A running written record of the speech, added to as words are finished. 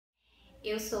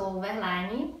Eu sou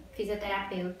Verlaine,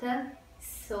 fisioterapeuta,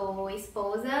 sou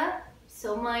esposa,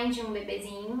 sou mãe de um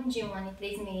bebezinho de 1 ano e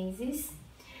 3 meses,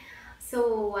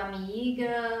 sou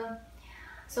amiga,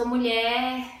 sou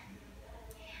mulher,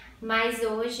 mas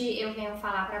hoje eu venho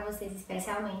falar para vocês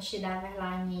especialmente da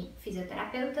Verlaine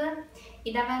fisioterapeuta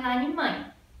e da Verlaine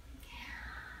mãe.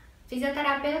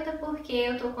 Fisioterapeuta porque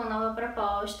eu tô com a nova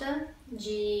proposta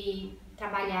de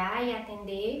trabalhar e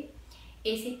atender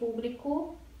esse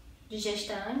público de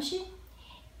gestante,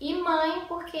 e mãe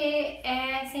porque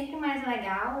é sempre mais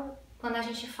legal quando a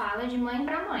gente fala de mãe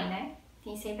para mãe, né?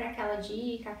 Tem sempre aquela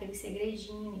dica, aquele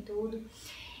segredinho e tudo.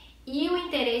 E o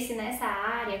interesse nessa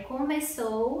área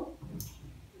começou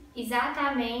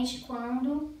exatamente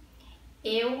quando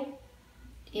eu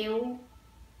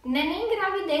nem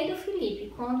engravidei do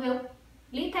Felipe, quando eu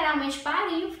literalmente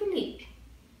pari o Felipe.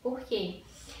 Por quê?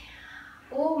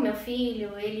 O meu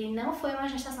filho, ele não foi uma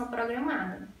gestação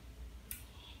programada.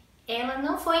 Ela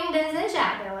não foi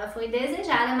indesejada, ela foi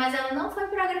desejada, mas ela não foi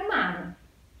programada.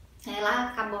 Ela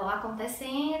acabou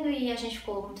acontecendo e a gente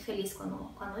ficou muito feliz com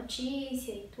a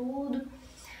notícia e tudo.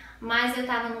 Mas eu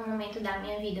estava num momento da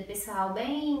minha vida pessoal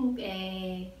bem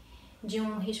de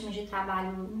um ritmo de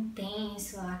trabalho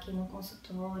intenso aqui no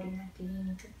consultório, na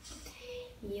clínica.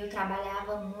 E eu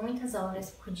trabalhava muitas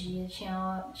horas por dia,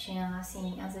 tinha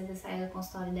assim, às vezes eu saía do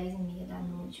consultório 10h30 da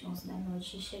noite, 11 da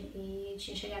noite, e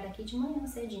tinha chegado aqui de manhã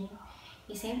cedinho.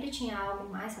 E sempre tinha algo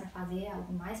mais para fazer,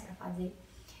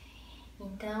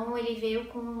 Então ele veio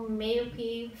com meio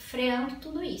que freando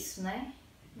tudo isso, né?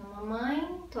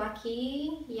 Mamãe, tô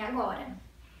aqui e agora?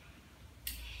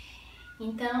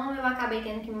 Então eu acabei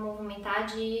tendo que me movimentar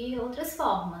de outras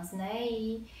formas, né?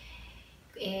 E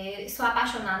sou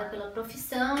apaixonada pela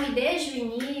profissão e desde o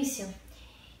início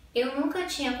eu nunca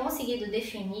tinha conseguido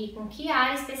definir com que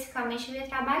área especificamente eu ia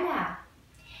trabalhar.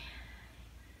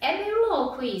 É meio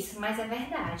louco isso, mas é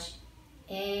verdade.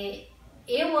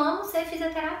 Eu amo ser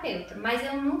fisioterapeuta, mas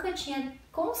eu nunca tinha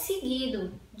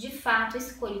conseguido de fato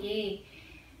escolher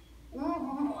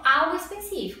algo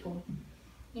específico.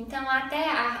 Então até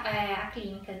a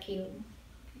clínica que eu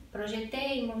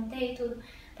projetei, montei tudo,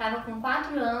 estava com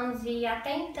 4 anos e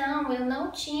até então eu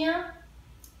não tinha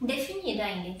definido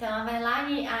ainda. Então a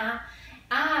Verlaine,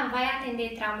 vai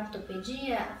atender trauma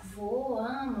ortopedia? Vou,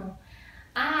 amo.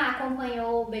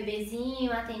 Acompanhou o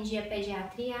bebezinho, atendia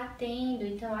pediatria? Atendo.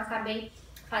 Então eu acabei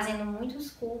fazendo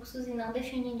muitos cursos e não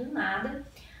definindo nada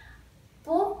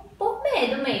por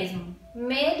medo mesmo.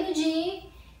 Medo de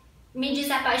me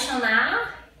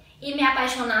desapaixonar e me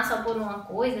apaixonar só por uma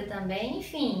coisa também,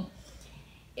 enfim.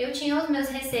 Eu tinha os meus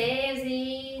receios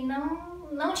e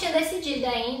não tinha decidido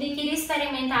ainda e queria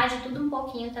experimentar de tudo um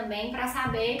pouquinho também para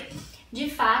saber de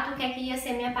fato o que é que ia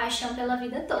ser minha paixão pela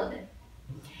vida toda.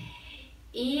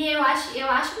 E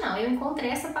eu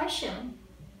encontrei essa paixão.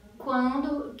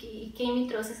 Quem me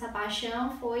trouxe essa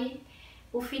paixão foi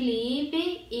o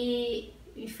Felipe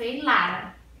e foi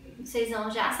Lara. Vocês vão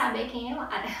já saber quem é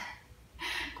Lara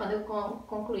quando eu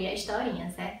concluir a historinha,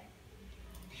 certo?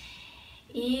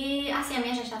 E assim, a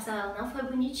minha gestação ela não foi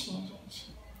bonitinha,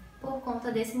 gente. Por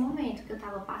conta desse momento que eu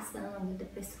tava passando, do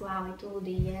pessoal e tudo,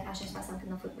 e a gestação que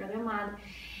não foi programada.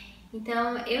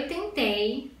 Então eu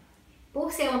tentei,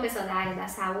 por ser uma pessoa da área da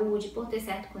saúde, por ter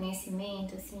certo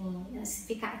conhecimento, assim,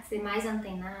 ser mais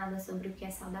antenada sobre o que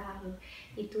é saudável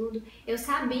e tudo, eu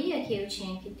sabia que eu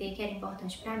tinha que ter, que era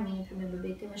importante pra mim, pro meu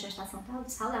bebê ter uma gestação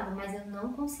saudável, mas eu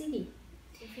não consegui.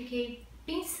 Eu fiquei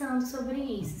pensando sobre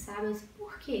isso, sabe?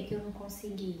 Por que eu não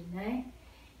consegui, né?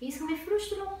 Isso me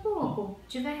frustrou um pouco,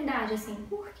 de verdade, assim,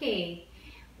 por quê?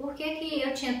 Porque que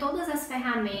eu tinha todas as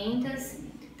ferramentas,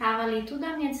 tava ali tudo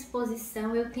à minha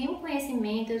disposição, eu tenho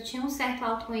conhecimento, eu tinha um certo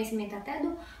autoconhecimento até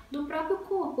do próprio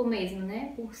corpo mesmo,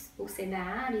 né? Por ser da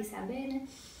área e saber, né?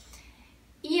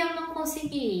 E eu não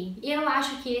consegui. E eu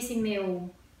acho que esse meu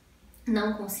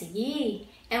não conseguir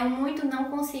é muito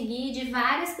não conseguir de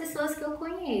várias pessoas que eu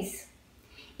conheço.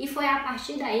 E foi a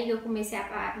partir daí que eu comecei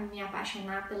a me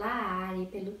apaixonar pela área,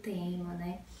 pelo tema,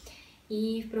 né?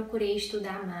 E procurei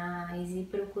estudar mais e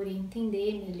procurei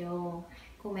entender melhor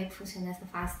como é que funciona essa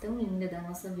fase tão linda da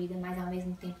nossa vida, mas ao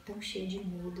mesmo tempo tão cheia de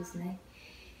medos, né?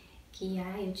 Que,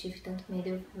 eu tive tanto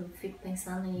medo, eu fico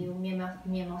pensando e eu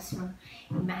me emociono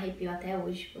e me arrepio até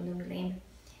hoje, quando eu me lembro.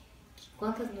 Que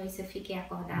quantas noites eu fiquei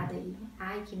acordada e,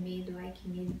 que medo, que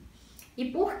medo.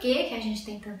 E por que a gente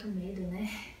tem tanto medo, né?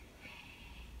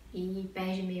 E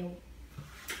perde meu...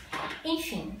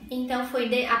 Enfim, então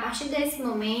foi a partir desse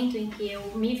momento em que eu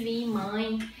me vi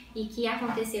mãe e que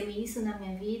aconteceu isso na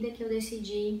minha vida que eu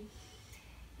decidi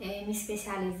me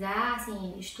especializar,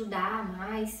 assim, estudar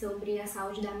mais sobre a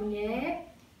saúde da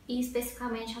mulher e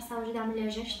especificamente a saúde da mulher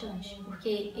gestante,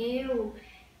 porque eu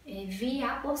vi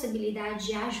a possibilidade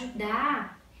de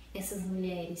ajudar essas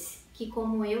mulheres que,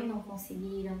 como eu, não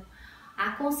conseguiram,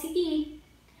 a conseguir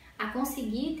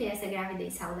ter essa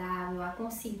gravidez saudável, a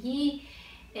conseguir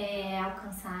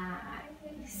alcançar,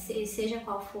 seja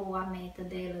qual for a meta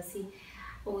dela. Se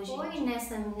hoje foi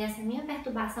nessa minha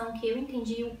perturbação que eu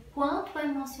entendi o quanto o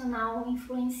emocional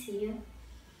influencia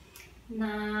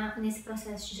nesse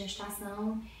processo de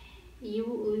gestação e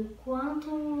o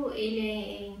quanto ele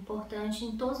é importante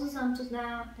em todos os âmbitos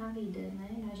da vida, né,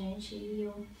 da gente.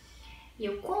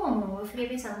 Eu fiquei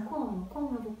pensando,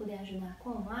 como eu vou poder ajudar?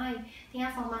 Tem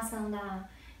a formação da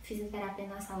fisioterapia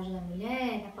na saúde da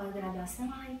mulher, da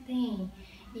pós-graduação? Tem.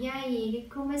 E aí,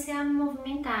 comecei a me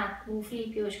movimentar. O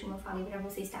Felipe hoje, como eu falei pra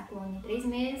vocês, está com 1 ano e 3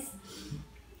 meses.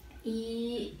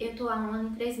 E eu tô há 1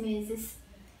 ano e 3 meses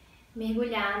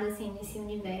mergulhada, assim, nesse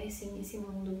universo, nesse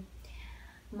mundo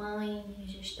mãe,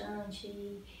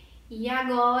 gestante. E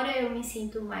agora eu me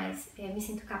sinto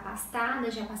capacitada,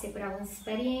 já passei por algumas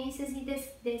experiências e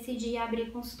decidi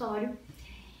abrir consultório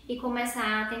e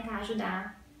começar a tentar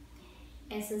ajudar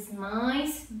essas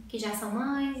mães que já são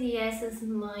mães e essas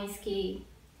mães que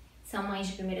são mães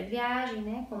de primeira viagem,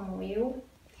 né, como eu,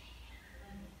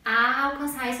 a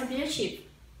alcançar esse objetivo.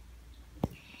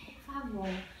 Por favor,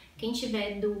 quem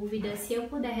tiver dúvida, se eu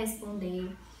puder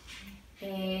responder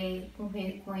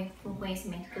com o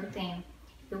conhecimento que eu tenho,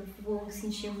 eu vou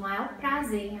sentir o maior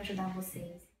prazer em ajudar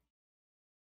vocês.